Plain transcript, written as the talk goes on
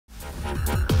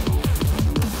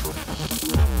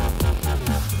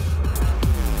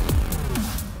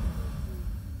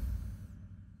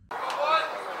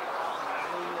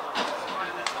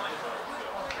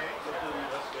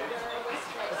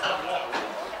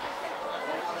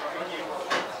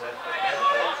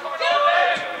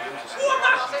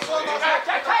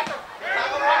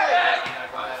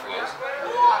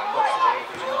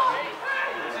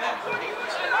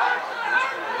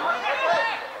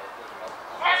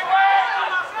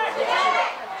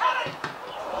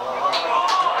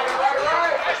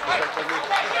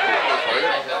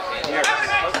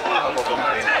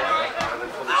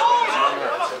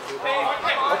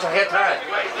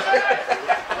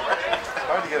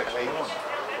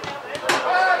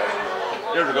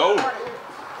There we go.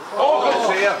 Oh, good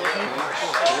save.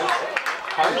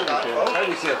 How do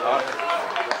you see it?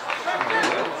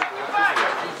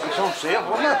 It's on sale,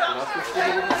 wasn't it?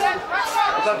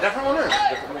 Is that a different one?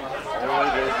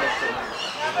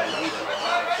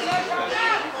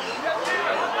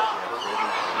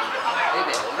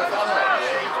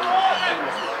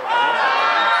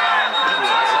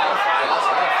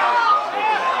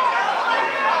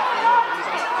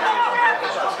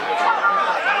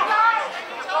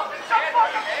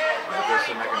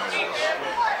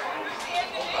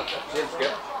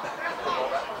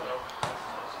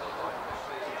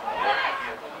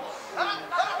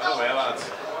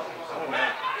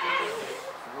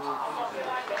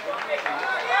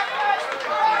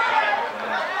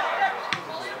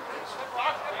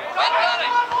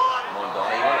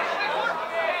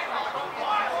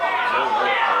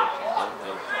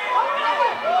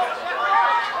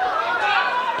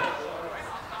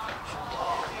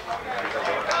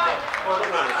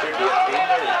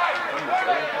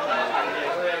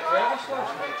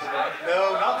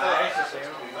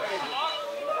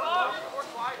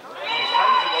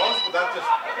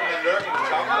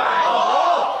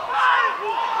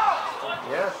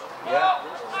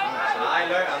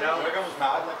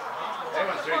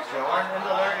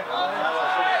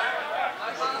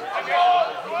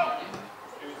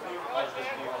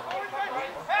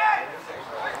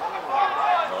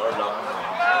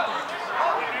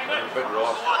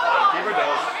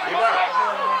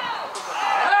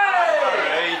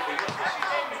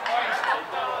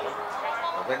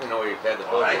 I think we know where you played the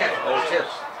ball. Oh,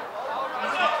 chips.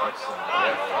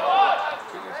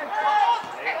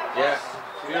 Yeah.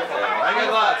 Hang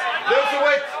it, lads. Lose the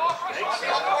width.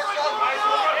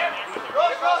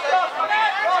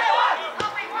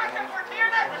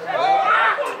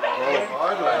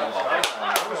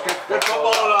 Good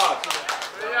football, lads.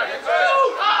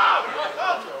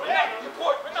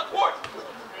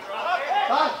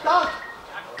 Start.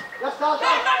 Yes, start.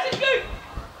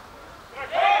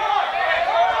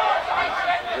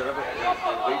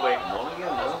 We waiting on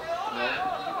again, no?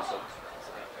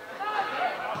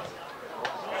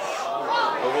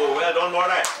 Oh, well done,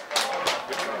 Marty.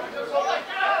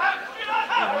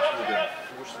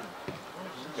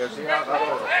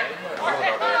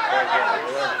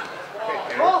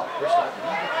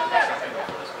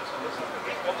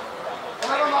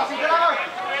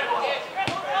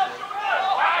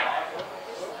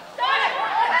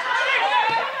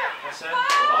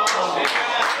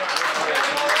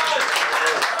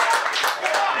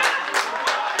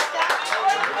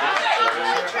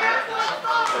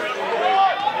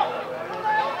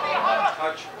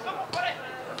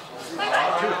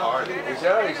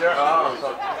 He's there. Oh, so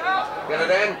get it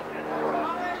in.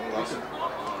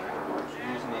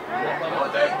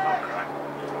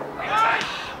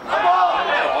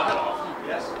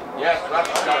 Yes, that's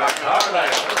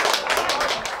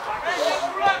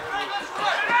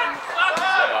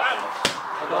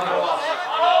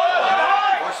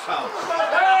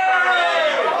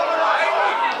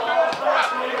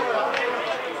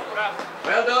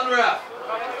well done, Ralph.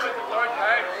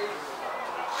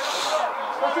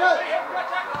 That's it.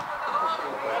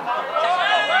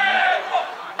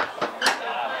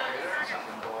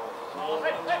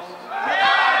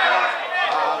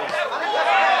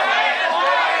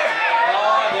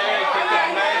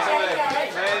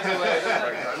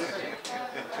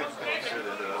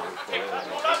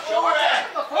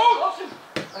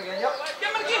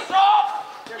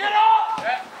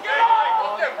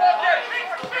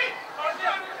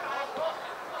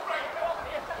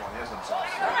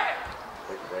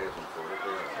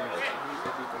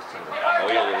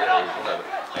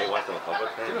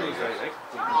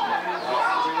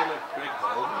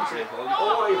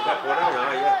 Oh, you've got one on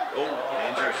now, yeah. Oh,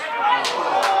 dangerous.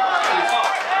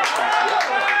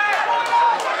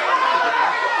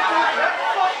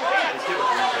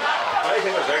 I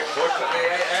think it was very short, but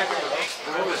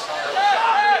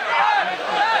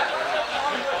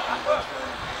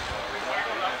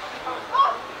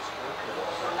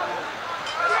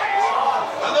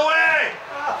on the way!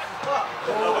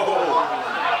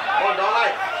 Oh,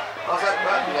 Donnie! How's that?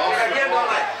 Again,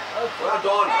 Donnie! Well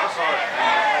done, that's hard.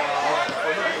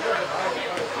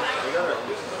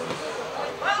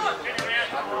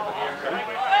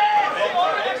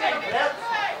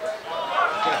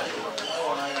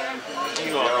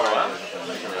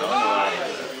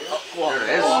 There it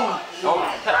is. Oh.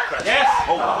 Yes!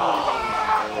 Oh.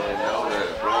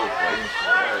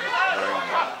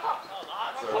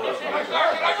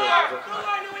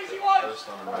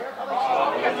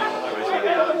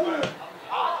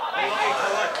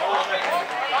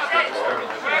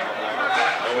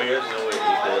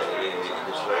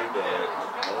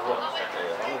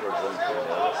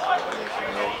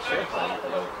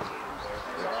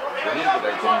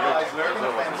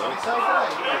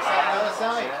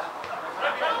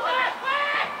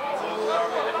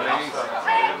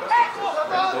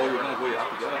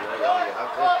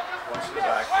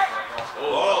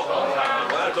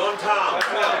 Well done, Tom.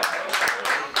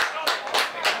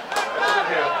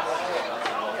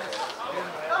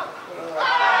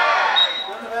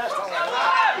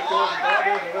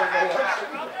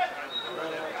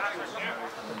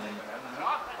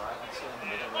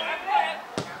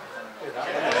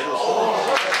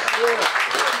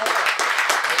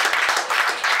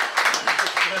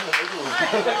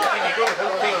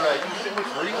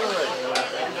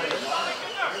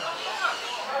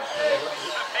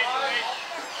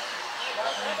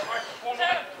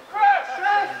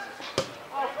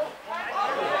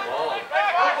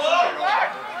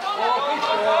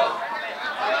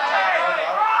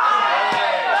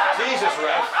 Jesus,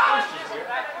 ref.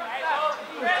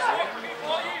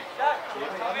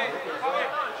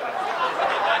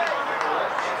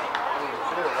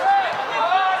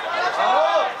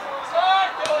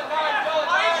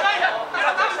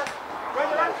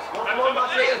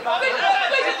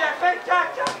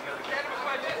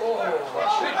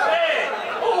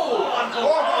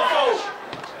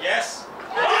 Yes.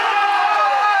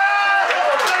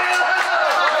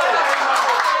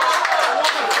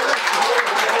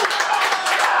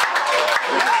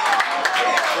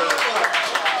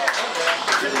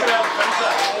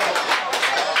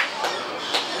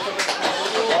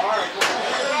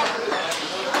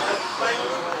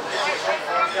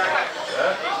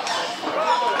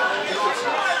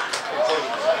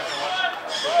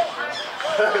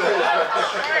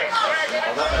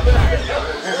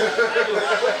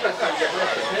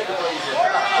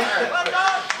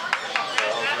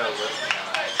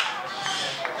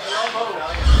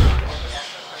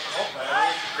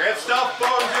 Great stuff,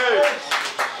 Bourneview.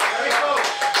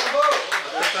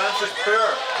 The defense is poor.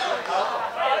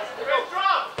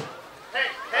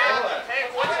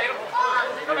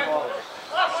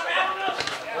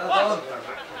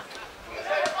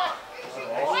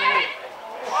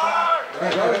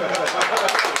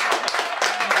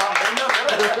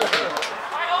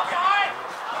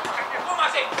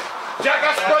 Jack,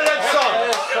 that's brilliant, son.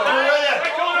 Brilliant.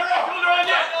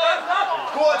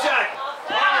 Go on, Jack.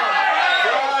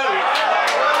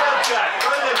 Brilliant, Jack.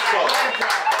 Brilliant, son.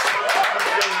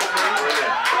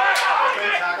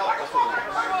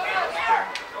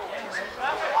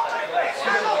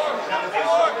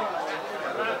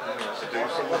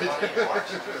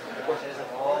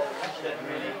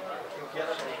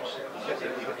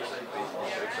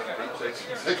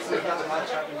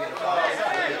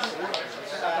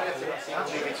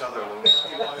 Leave each other alone.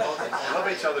 Love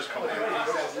each other's company.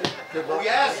 Oh,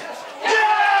 yes!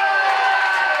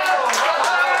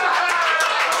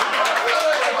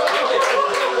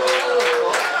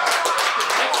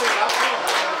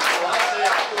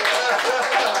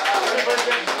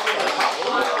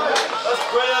 That's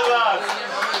brilliant, lads.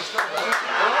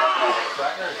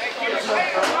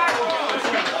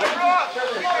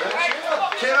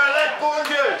 Can I let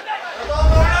Bourneview?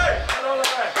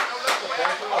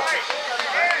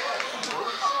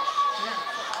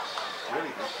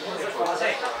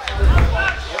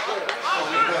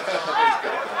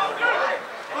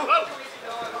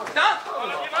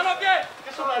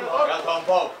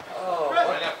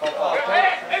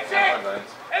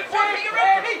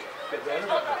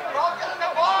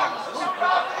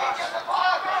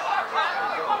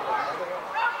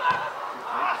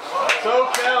 It's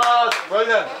okay, lads.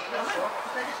 Brilliant.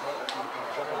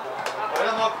 Put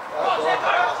him up.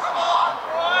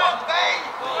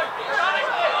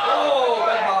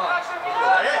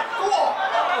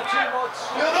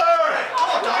 You're there.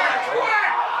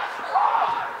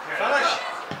 Finish.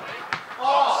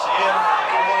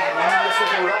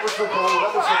 That was the goal.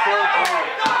 That was the goal.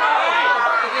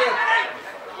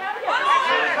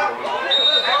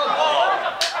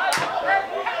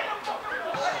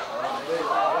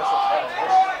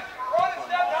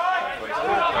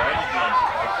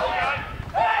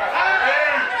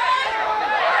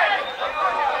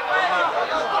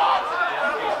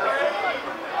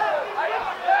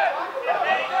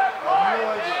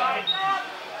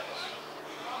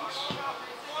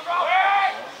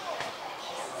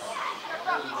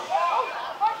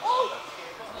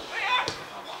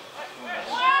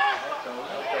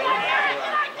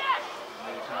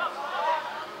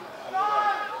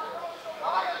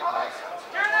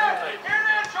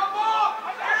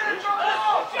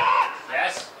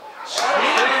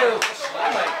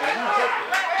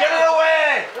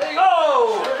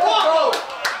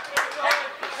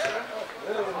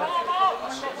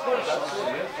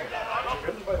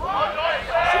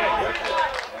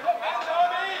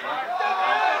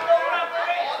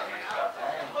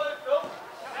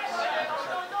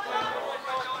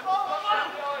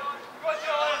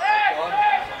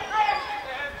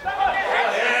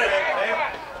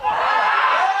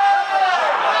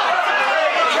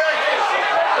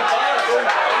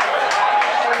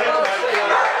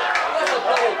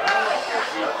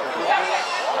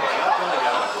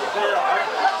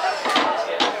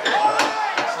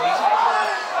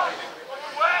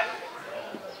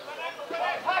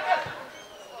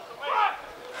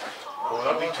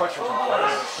 touch was on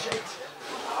place.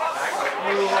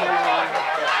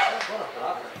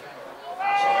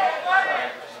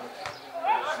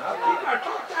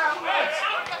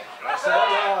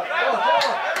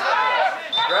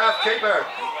 Graf keeper.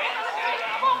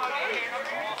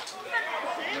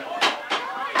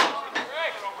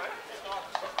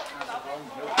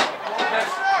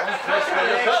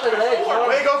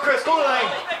 Way go, Chris. Go to the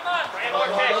line.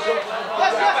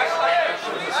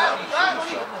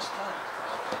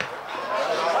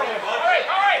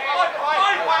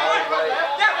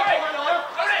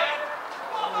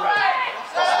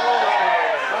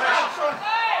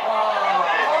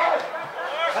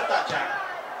 Cut that, Jack.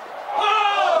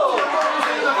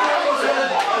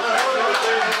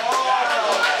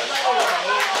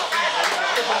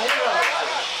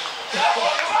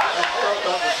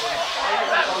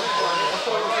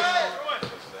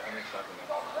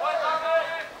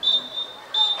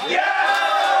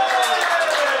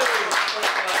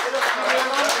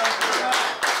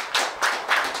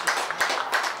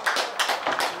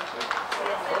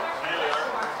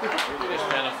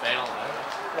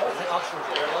 Oxford.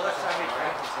 Well, that's how we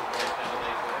practice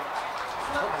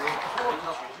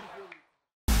it.